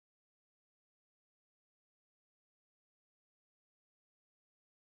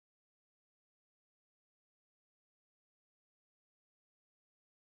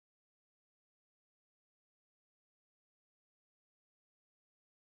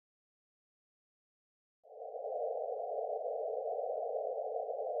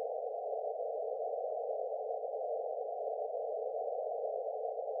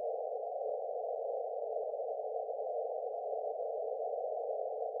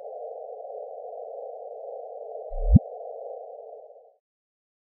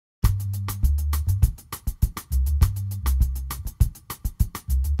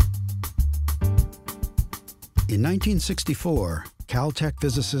In 1964, Caltech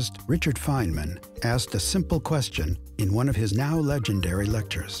physicist Richard Feynman asked a simple question in one of his now legendary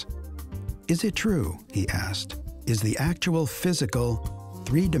lectures. Is it true, he asked, is the actual physical,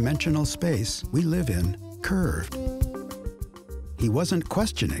 three-dimensional space we live in curved? He wasn't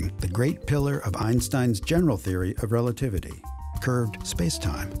questioning the great pillar of Einstein's general theory of relativity, curved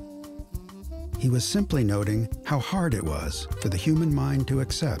spacetime. He was simply noting how hard it was for the human mind to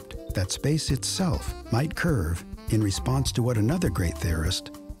accept that space itself might curve in response to what another great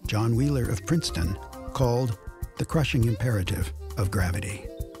theorist, John Wheeler of Princeton, called the crushing imperative of gravity.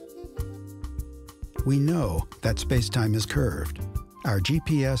 We know that spacetime is curved. Our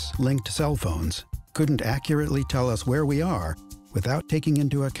GPS-linked cell phones couldn't accurately tell us where we are without taking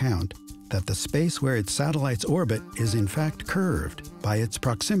into account that the space where its satellites orbit is in fact curved by its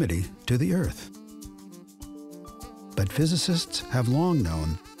proximity to the Earth. But physicists have long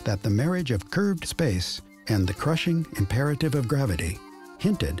known that the marriage of curved space and the crushing imperative of gravity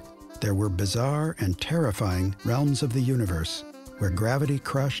hinted there were bizarre and terrifying realms of the universe where gravity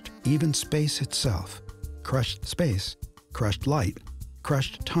crushed even space itself, crushed space, crushed light,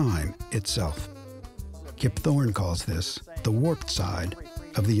 crushed time itself. Kip Thorne calls this the warped side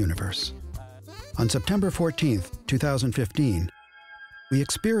of the universe. On September 14, 2015, we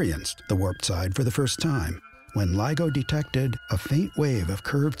experienced the warped side for the first time when Ligo detected a faint wave of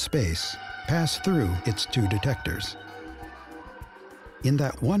curved space pass through its two detectors. In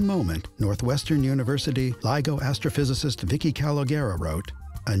that one moment, Northwestern University LIGO astrophysicist Vicky Calogera wrote,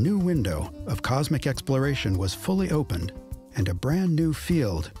 "A new window of cosmic exploration was fully opened, and a brand new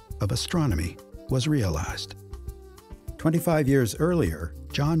field of astronomy was realized." 25 years earlier,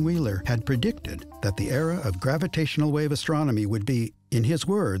 John Wheeler had predicted that the era of gravitational wave astronomy would be, in his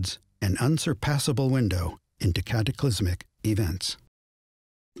words, an unsurpassable window into cataclysmic events.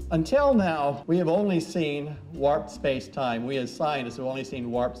 Until now, we have only seen warped space-time. We as scientists have only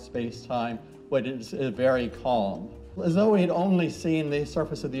seen warped space-time when it is very calm. As though we had only seen the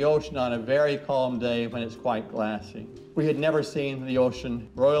surface of the ocean on a very calm day when it's quite glassy. We had never seen the ocean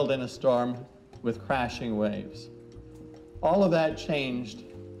roiled in a storm with crashing waves. All of that changed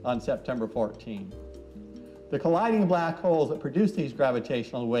on September 14. The colliding black holes that produce these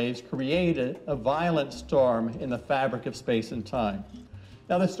gravitational waves created a violent storm in the fabric of space and time.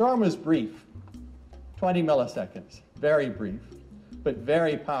 Now, the storm was brief, 20 milliseconds, very brief, but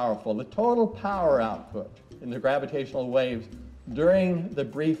very powerful. The total power output in the gravitational waves during the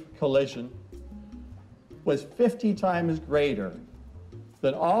brief collision was 50 times greater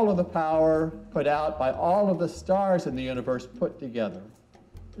than all of the power put out by all of the stars in the universe put together.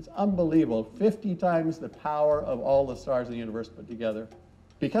 It's unbelievable, 50 times the power of all the stars in the universe put together.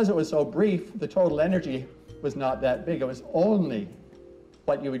 Because it was so brief, the total energy was not that big. It was only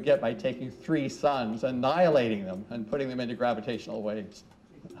what you would get by taking 3 suns, annihilating them, and putting them into gravitational waves.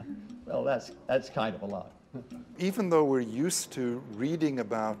 Well, that's kind of a lot. Even though we're used to reading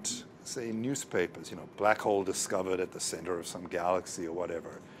about, say, newspapers, black hole discovered at the center of some galaxy or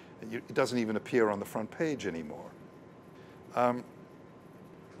whatever, it doesn't even appear on the front page anymore.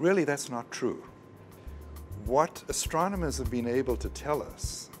 Really, that's not true. What astronomers have been able to tell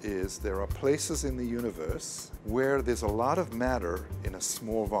us is there are places in the universe where there's a lot of matter in a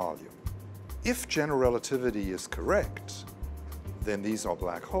small volume. If general relativity is correct, then these are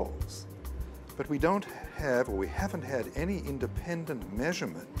black holes. But we don't have, or we haven't had any independent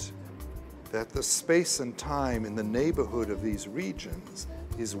measurement that the space and time in the neighborhood of these regions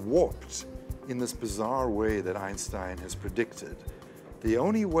is warped in this bizarre way that Einstein has predicted. The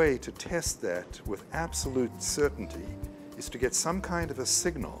only way to test that with absolute certainty is to get some kind of a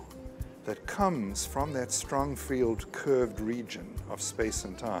signal that comes from that strong field curved region of space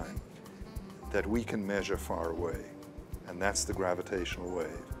and time that we can measure far away. And that's the gravitational wave.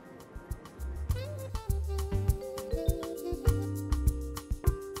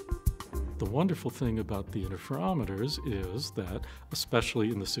 The wonderful thing about the interferometers is that, especially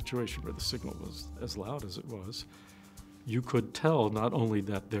in the situation where the signal was as loud as it was, you could tell not only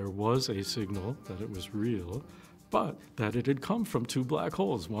that there was a signal, that it was real, but that it had come from 2 black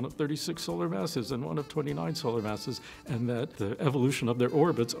holes, one of 36 solar masses and one of 29 solar masses, and that the evolution of their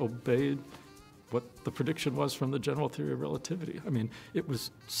orbits obeyed what the prediction was from the general theory of relativity. I mean, it was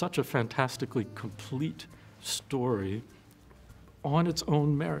such a fantastically complete story on its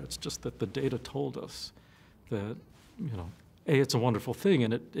own merits, just that the data told us that, A, it's a wonderful thing,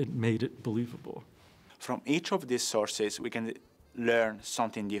 and it made it believable. From each of these sources, we can learn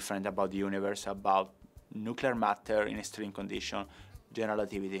something different about the universe, about nuclear matter in extreme condition, general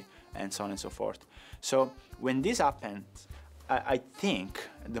relativity, and so on and so forth. So when this happens, I think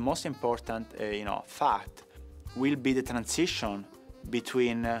the most important fact will be the transition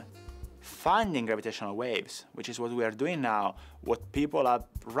between finding gravitational waves, which is what we are doing now, what people have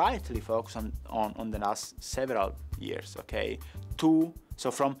rightly focused on the last several years, okay?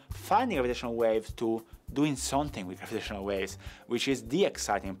 So from finding gravitational waves to doing something with gravitational waves, which is the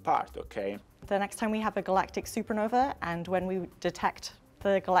exciting part, okay? The next time we have a galactic supernova, and when we detect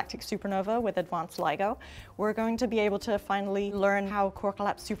the galactic supernova with advanced LIGO, we're going to be able to finally learn how core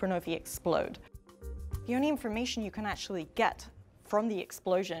collapse supernovae explode. The only information you can actually get from the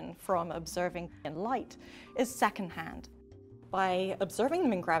explosion from observing in light is secondhand. By observing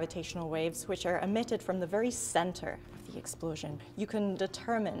them in gravitational waves, which are emitted from the very center of the explosion, you can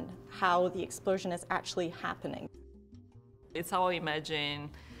determine how the explosion is actually happening. It's how I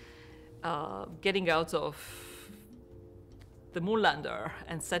imagine getting out of the moon lander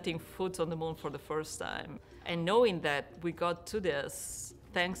and setting foot on the moon for the first time, and knowing that we got to this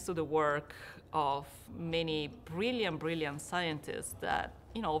thanks to the work of many brilliant scientists that,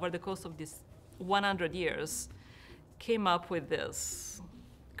 over the course of these 100 years, came up with this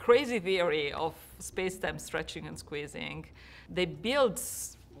crazy theory of space-time stretching and squeezing. They built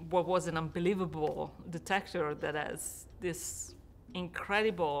what was an unbelievable detector that has this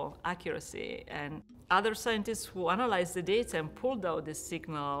incredible accuracy, and other scientists who analyzed the data and pulled out this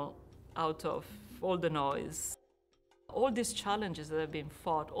signal out of all the noise. All these challenges that have been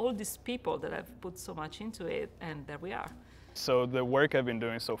fought, all these people that have put so much into it, and there we are. So the work I've been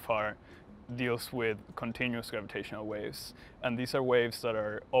doing so far deals with continuous gravitational waves, and these are waves that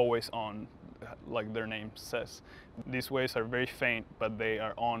are always on, like their name says. These waves are very faint, but they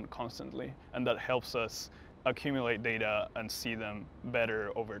are on constantly, and that helps us accumulate data and see them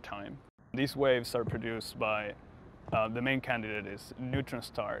better over time. These waves are produced by, the main candidate is neutron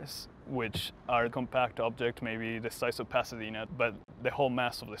stars, which are compact objects, maybe the size of Pasadena, but the whole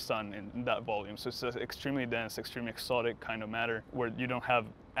mass of the sun in that volume. So it's an extremely dense, extremely exotic kind of matter where you don't have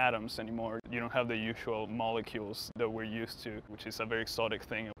atoms anymore. You don't have the usual molecules that we're used to, which is a very exotic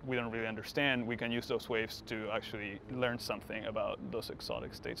thing we don't really understand. We can use those waves to actually learn something about those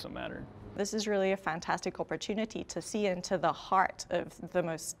exotic states of matter. This is really a fantastic opportunity to see into the heart of the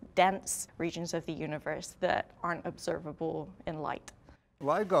most dense regions of the universe that aren't observable in light.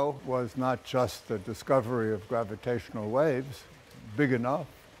 LIGO was not just the discovery of gravitational waves, big enough,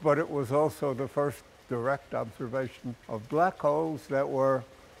 but it was also the first direct observation of black holes that were,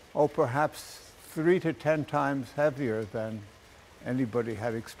 perhaps 3 to 10 times heavier than anybody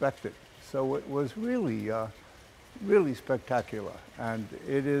had expected. So it was really, really spectacular. And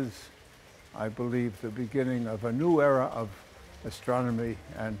it is, I believe, the beginning of a new era of astronomy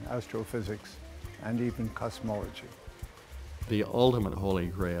and astrophysics and even cosmology. The ultimate holy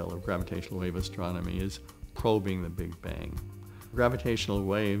grail of gravitational wave astronomy is probing the Big Bang. Gravitational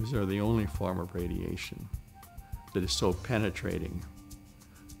waves are the only form of radiation that is so penetrating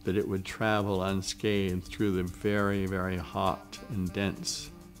that it would travel unscathed through the very, very hot and dense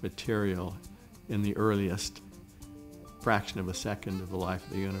material in the earliest fraction of a second of the life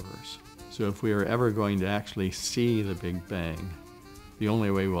of the universe. So if we are ever going to actually see the Big Bang, the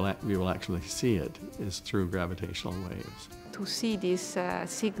only way we will actually see it is through gravitational waves. To see this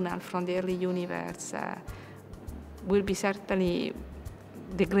signal from the early universe will be certainly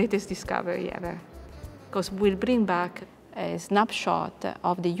the greatest discovery ever, because we'll bring back a snapshot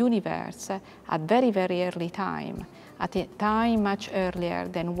of the universe at very, very early time, at a time much earlier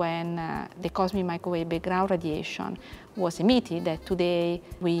than when the cosmic microwave background radiation was emitted, that today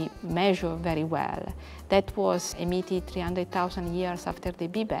we measure very well. That was emitted 300,000 years after the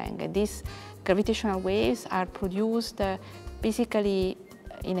Big Bang. These gravitational waves are produced basically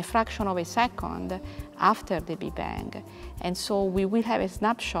in a fraction of a second after the Big Bang. And so we will have a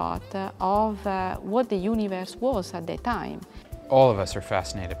snapshot of what the universe was at that time. All of us are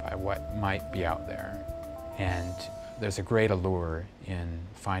fascinated by what might be out there. And there's a great allure in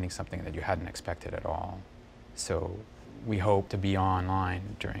finding something that you hadn't expected at all. So we hope to be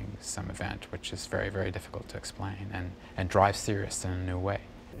online during some event, which is very, very difficult to explain, and drives theorists in a new way.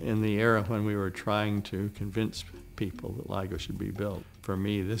 In the era when we were trying to convince people that LIGO should be built, for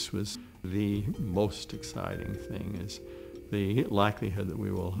me this was the most exciting thing, is the likelihood that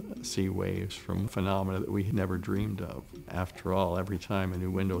we will see waves from phenomena that we never dreamed of. After all, every time a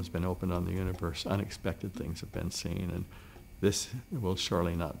new window has been opened on the universe, unexpected things have been seen, and this will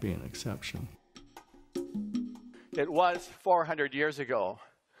surely not be an exception. It was 400 years ago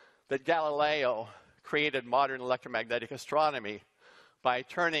that Galileo created modern electromagnetic astronomy by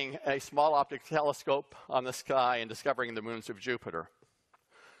turning a small optic telescope on the sky and discovering the moons of Jupiter.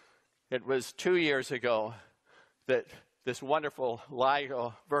 It was 2 years ago that this wonderful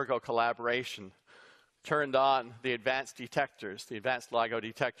LIGO-Virgo collaboration turned on the advanced detectors, the advanced LIGO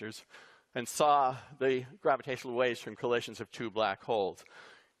detectors, and saw the gravitational waves from collisions of two black holes.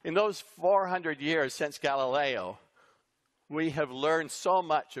 In those 400 years since Galileo, we have learned so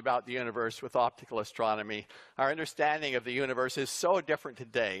much about the universe with optical astronomy. Our understanding of the universe is so different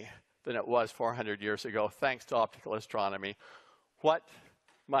today than it was 400 years ago, thanks to optical astronomy. What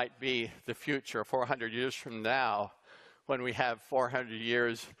might be the future 400 years from now when we have 400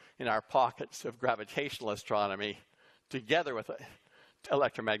 years in our pockets of gravitational astronomy together with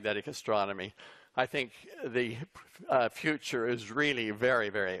electromagnetic astronomy? I think the future is really very,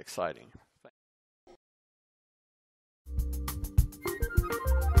 very exciting.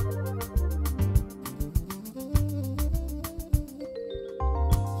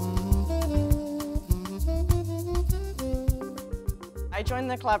 I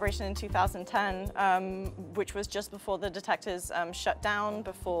joined the collaboration in 2010, which was just before the detectors shut down,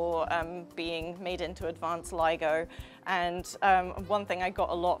 before being made into advanced LIGO. And one thing I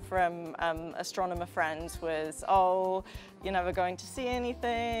got a lot from astronomer friends was, oh, you're never going to see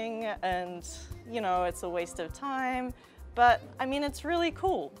anything, and you know, it's a waste of time. But I mean, it's really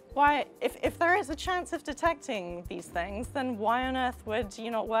cool. Why, if there is a chance of detecting these things, then why on earth would you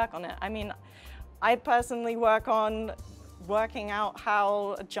not work on it? I mean, I personally work on working out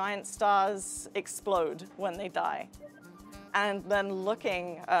how giant stars explode when they die, and then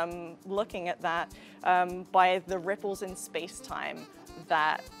looking at that by the ripples in space-time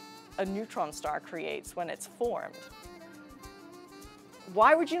that a neutron star creates when it's formed.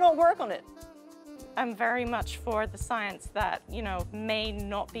 Why would you not work on it? I'm very much for the science that, you know, may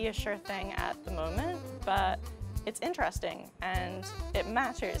not be a sure thing at the moment, but it's interesting and it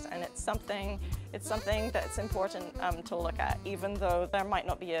matters, and it's something that's important to look at, even though there might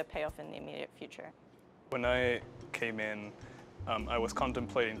not be a payoff in the immediate future. When I came in, I was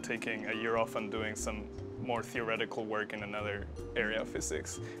contemplating taking a year off and doing some more theoretical work in another area of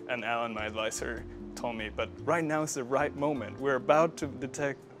physics. And Alan, my advisor, told me, but right now is the right moment. We're about to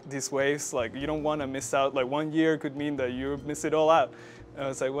detect these waves, like you don't want to miss out, like 1 year could mean that you miss it all out. And I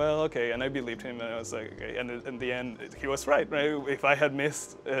was like, well, okay, and I believed him, and I was like, okay, and in the end, he was right? If I had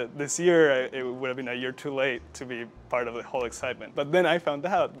missed this year, it would have been a year too late to be part of the whole excitement. But then I found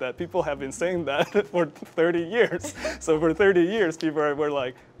out that people have been saying that for 30 years. So for 30 years, people were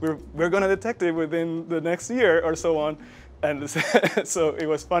like, we're going to detect it within the next year or so on. And so it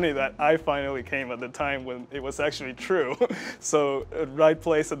was funny that I finally came at the time when it was actually true. So right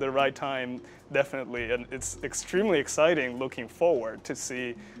place at the right time, definitely. And it's extremely exciting looking forward to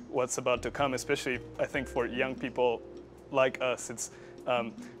see what's about to come, especially I think for young people like us.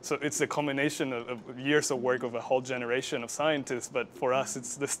 So it's a combination of years of work of a whole generation of scientists, but for us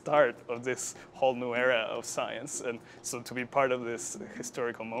it's the start of this whole new era of science. And so to be part of this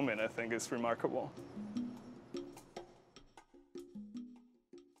historical moment, I think is remarkable.